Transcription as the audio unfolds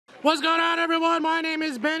What's going on, everyone? My name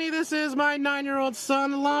is Benny. This is my 9-year-old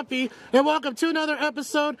son, Lumpy, and welcome to another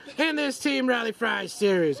episode in this Team Rally Fries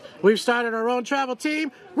series. We've started our own travel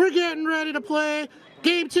team. We're getting ready to play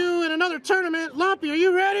Game 2 in another tournament. Lumpy, are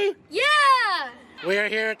you ready? Yeah! We are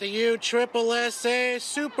here at the USSSA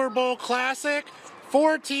Super Bowl Classic.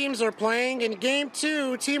 4 teams are playing. In Game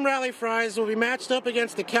 2, Team Rally Fries will be matched up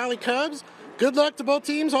against the Cali Cubs. Good luck to both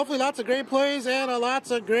teams. Hopefully lots of great plays and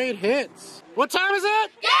lots of great hits. What time is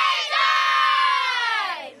it? Game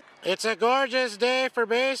time! It's a gorgeous day for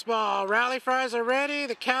baseball. Rally Fries are ready.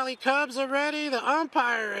 The Cali Cubs are ready. The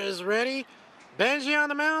umpire is ready. Benji on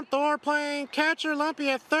the mound. Thor playing catcher.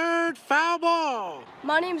 Lumpy at third. Foul ball.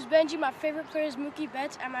 My name's Benji. My favorite player is Mookie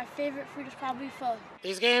Betts, and my favorite fruit is probably pho.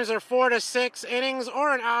 These games are 4 to 6 innings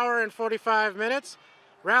or an hour and 45 minutes.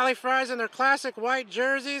 Rally Fries in their classic white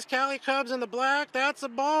jerseys. Cali Cubs in the black. That's a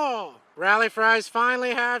ball. Rally Fries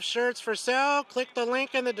finally have shirts for sale. Click the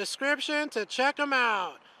link in the description to check them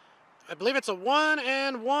out. I believe it's a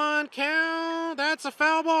 1-1 count. That's a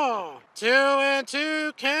foul ball.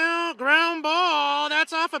 2-2 count. Ground ball.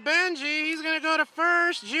 That's off of Benji. He's going to go to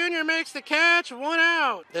first. Junior makes the catch. 1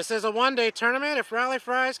 out. This is a one-day tournament. If Rally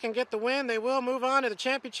Fries can get the win, they will move on to the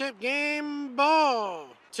championship game. Ball.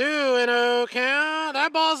 2-0 count.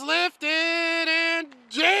 That ball's lifted, and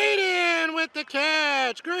Jaden with the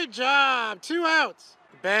catch. Great job. 2 outs.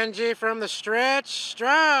 Benji from the stretch.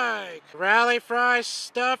 Strike. Rally Fry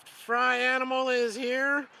stuffed fry animal is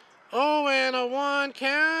here. 0-1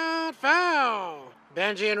 count. Foul.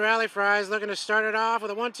 Benji and Rally Fries looking to start it off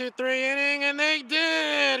with a 1-2-3 inning, and they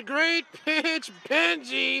did. Great pitch,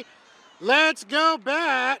 Benji. Let's go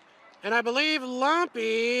bat. And I believe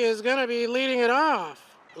Lumpy is going to be leading it off.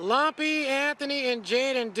 Lumpy, Anthony, and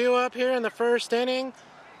Jaden do up here in the first inning.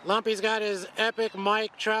 Lumpy's got his epic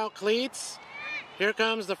Mike Trout cleats. Here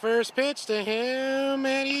comes the first pitch to him,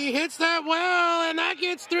 and he hits that well, and that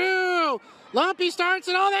gets through. Lumpy starts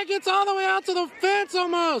it all. That gets all the way out to the fence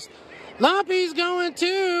almost. Lumpy's going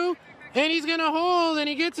too, and he's going to hold, and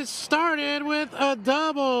he gets it started with a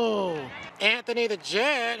double. Anthony the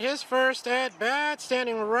Jet, his first at bat,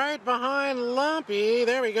 standing right behind Lumpy.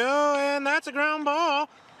 There we go, and that's a ground ball.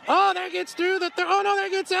 Oh, that gets through the oh no, that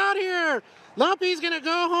gets out here. Lumpy's going to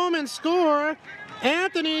go home and score.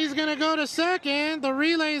 Anthony's going to go to second. The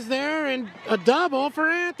relay's there, and a double for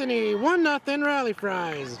Anthony. 1-0 Rally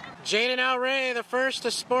Fries. Jaden Alray, the first to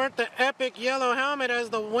sport the epic yellow helmet as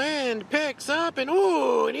the wind picks up, and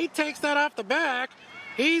ooh, and he takes that off the back.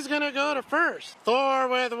 He's going to go to first. Thor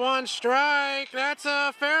with 1 strike. That's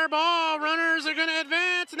a fair ball. Runners are going to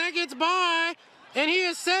advance, and that gets by. And he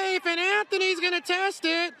is safe, and Anthony's going to test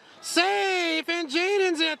it. Safe, and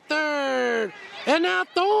Jaden's at third. And now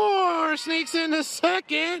Thor sneaks into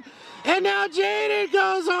second. And now Jaden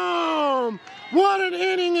goes home. What an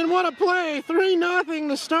inning and what a play. 3-0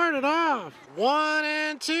 to start it off.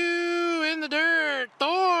 1-2 in the dirt.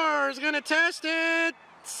 Thor's going to test it.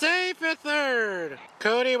 Safe at third.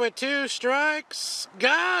 Cody with 2 strikes.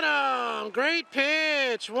 Got him. Great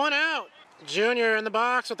pitch. 1 out. Junior in the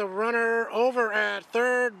box with a runner over at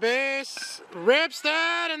third base. Rips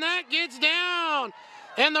that, and that gets down.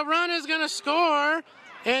 And the run is going to score.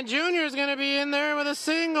 And Junior's going to be in there with a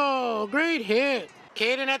single. Great hit.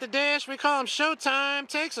 Caden at the dish. We call him Showtime.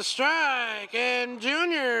 Takes a strike. And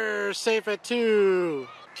Junior safe at 2.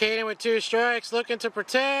 Caden with 2 strikes, looking to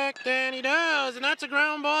protect, and he does, and that's a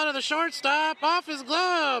ground ball to the shortstop off his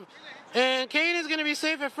glove. And Caden's going to be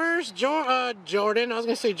safe at first. Jordan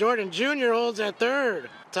Jr. holds at third.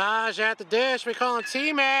 Taj at the dish. We call him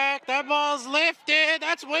T-Mac. That ball's lifted.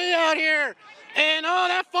 That's way out here. And, oh,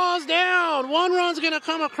 that falls down. 1 run's going to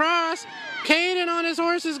come across. Caden on his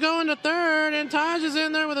horse is going to third, and Taj is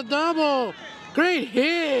in there with a double. Great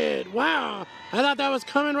hit. Wow. I thought that was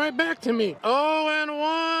coming right back to me.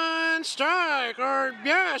 0-1 strike.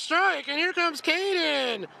 Strike. And here comes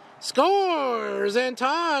Caden. Scores. And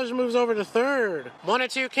Taj moves over to third.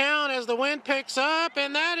 1-2 count as the wind picks up.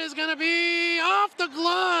 And that is going to be off the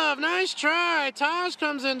glove. Nice try. Taj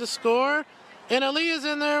comes in to score. And Aaliyah's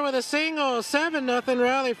in there with a single. 7-0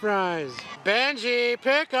 Rally Fries. Benji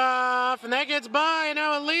pickoff. And that gets by. And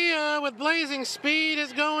now Aaliyah with blazing speed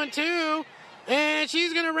is going too. And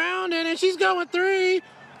she's going to round it, and she's going 3,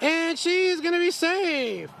 and she's going to be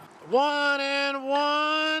safe.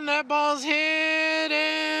 1-1. That ball's hit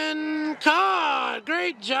and caught.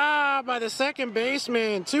 Great job by the second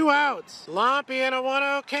baseman. 2 outs. Lumpy in a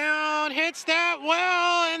 1-0 count. Hits that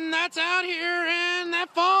well, and that's out here, and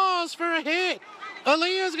that falls for a hit.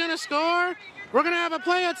 Aaliyah's going to score. We're going to have a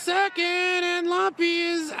play at second, and Lumpy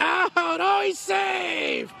is out. Oh, he's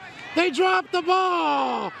safe. They dropped the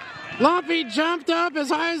ball. Lumpy jumped up as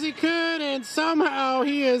high as he could, and somehow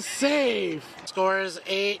he is safe. Score is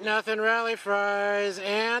 8-0 Rally Fries.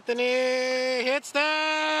 Anthony hits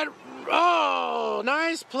that. Oh,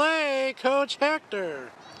 nice play, Coach Hector.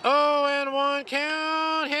 0-1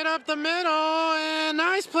 count, hit up the middle, and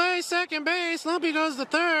nice play, second base. Lumpy goes to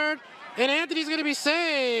third, and Anthony's going to be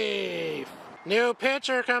safe. New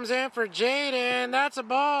pitcher comes in for Jaden. That's a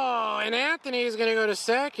ball, and Anthony's going to go to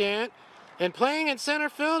second. And playing in center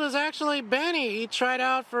field is actually Benny. He tried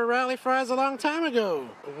out for Rally Fries a long time ago.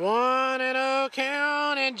 1-0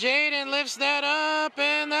 count, and Jaden lifts that up,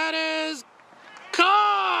 and that is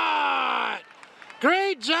caught!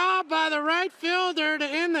 Great job by the right fielder to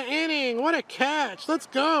end the inning. What a catch. Let's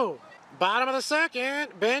go. Bottom of the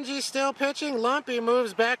second. Benji still pitching. Lumpy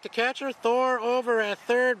moves back to catcher. Thor over at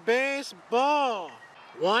third base. Ball.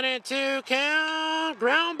 1-2 count.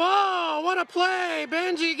 Ground ball. What a play.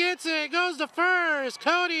 Benji gets it. Goes to first.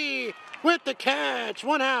 Cody with the catch.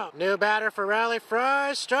 1 out. New batter for Rally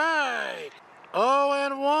Fries. Strike.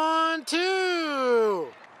 0-1, 2.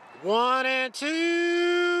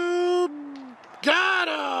 1-2. Got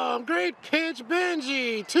him! Great pitch,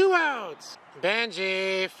 Benji. 2 outs.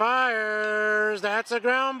 Benji fires. That's a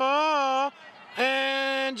ground ball.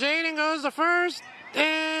 And Jaden goes to first.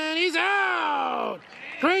 And he's out.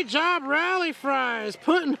 Great job, Rally Fries,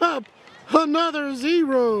 putting up another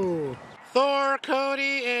 0. Thor,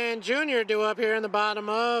 Cody, and Junior do up here in the bottom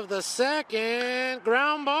of the second.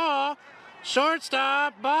 Ground ball.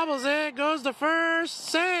 Shortstop bobbles it, goes to first,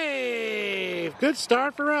 save. Good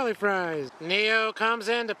start for Rally Fries. Neo comes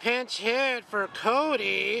in to pinch hit for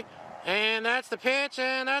Cody, and that's the pitch,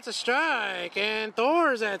 and that's a strike. And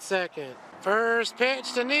Thor's at second. First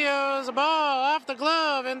pitch to Neo's a ball off the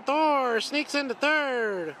glove, and Thor sneaks into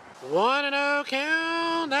third. 1-0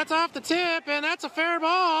 count. That's off the tip, and that's a fair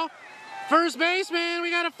ball. First baseman, we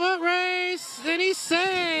got a foot race, and he's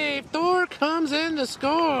safe. Thor comes in to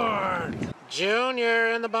score.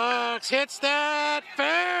 Junior in the box, hits that,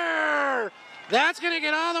 fair. That's going to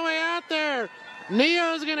get all the way out there.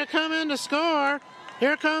 Neo's going to come in to score.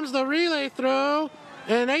 Here comes the relay throw,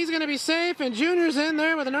 and he's going to be safe, and Junior's in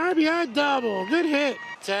there with an RBI double. Good hit.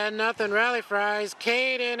 10-0 Rally Fries.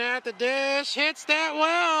 Caden at the dish, hits that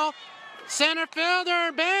well. Center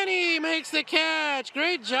fielder Benny makes the catch.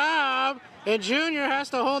 Great job. And Junior has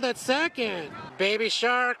to hold at second. Baby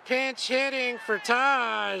Shark pinch hitting for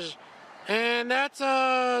Taj. And that's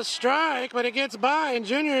a strike, but it gets by, and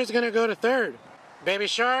Junior is going to go to third. Baby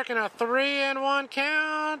Shark in a 3-1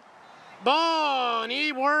 count. Ball, and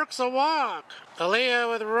he works a walk. Aaliyah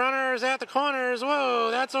with runners at the corners.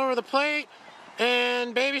 Whoa, that's over the plate.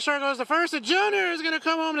 And Baby Shark goes to first, and Junior is going to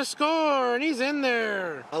come home to score, and he's in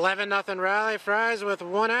there. 11-0 Rally Fries with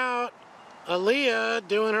 1 out. Aaliyah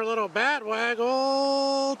doing her little bat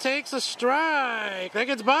waggle, takes a strike. That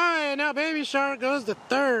gets by, and now Baby Shark goes to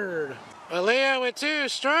third. Aaliyah with 2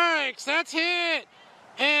 strikes. That's hit.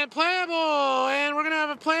 And playable. And we're going to have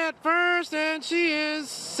a play at first, and she is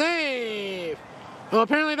safe. Well,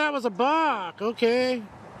 apparently that was a balk. Okay.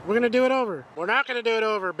 We're going to do it over. We're not going to do it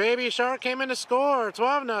over. Baby Shark came in to score.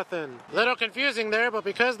 12-0. Little confusing there, but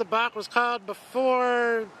because the balk was called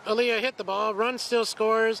before Aaliyah hit the ball, run still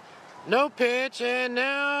scores. No pitch, and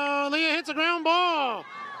now Aaliyah hits a ground ball.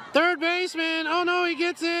 Third baseman. Oh, no, he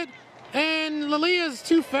gets it. And Aaliyah's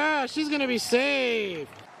too fast. She's going to be safe.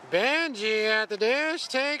 Benji at the dish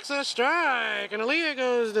takes a strike, and Aaliyah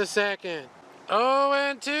goes to second.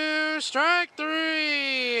 0-2, strike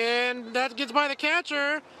 3, and that gets by the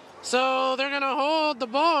catcher. So they're going to hold the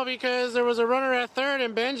ball because there was a runner at third,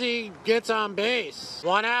 and Benji gets on base.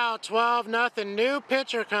 1 out, 12-0. New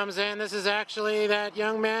pitcher comes in. This is actually that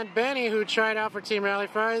young man, Benny, who tried out for Team Rally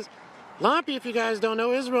Fries. Lumpy, if you guys don't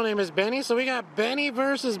know, his real name is Benny. So we got Benny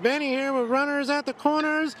versus Benny here with runners at the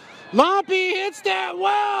corners. Lumpy hits that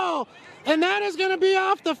well, and that is going to be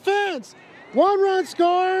off the fence. 1 run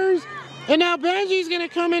scores, and now Benji's going to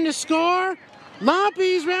come in to score.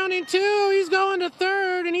 Lumpy's rounding 2. He's going to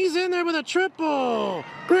third, and he's in there with a triple.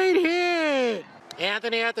 Great hit.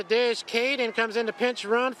 Anthony at the dish. Caden comes in to pinch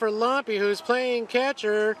run for Lumpy, who's playing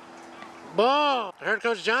catcher. Ball. I heard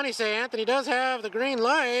Coach Johnny say Anthony does have the green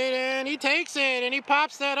light, and he takes it, and he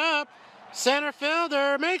pops that up. Center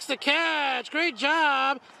fielder makes the catch. Great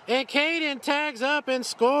job. And Caden tags up and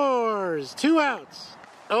scores. 2 outs.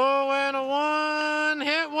 0-1.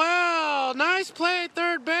 Hit well. Nice play.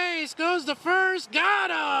 Third base. Goes to first.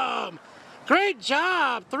 Got him. Great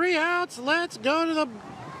job. 3 outs. Let's go to the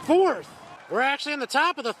 4th. We're actually in the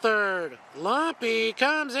top of the third. Lumpy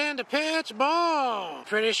comes in to pitch ball.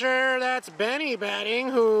 Pretty sure that's Benny batting,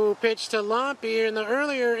 who pitched to Lumpy in the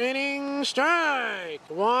earlier inning. Strike.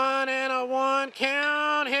 1-1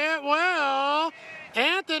 count. Hit well.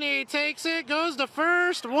 Anthony takes it, goes to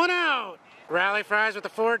first, 1 out. Rally Fries with a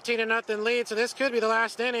 14-0 lead, so this could be the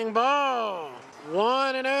last inning. Ball.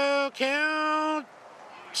 1-0 count.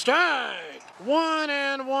 Strike.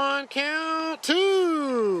 1-1 count.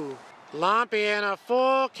 2. Lumpy in a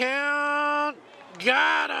full count.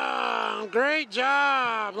 Got him. Great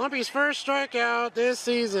job. Lumpy's first strikeout this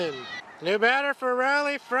season. New batter for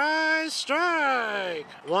Rally Fries. Strike.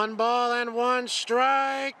 1 ball and 1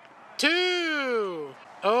 strike. 2.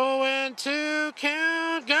 0-2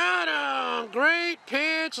 count. Got him. Great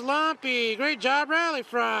pitch, Lumpy. Great job, Rally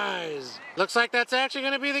Fries. Looks like that's actually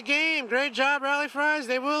going to be the game. Great job, Rally Fries.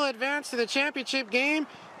 They will advance to the championship game.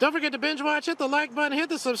 Don't forget to binge watch, hit the like button, hit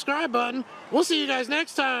the subscribe button. We'll see you guys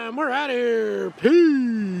next time. We're out of here.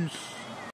 Peace.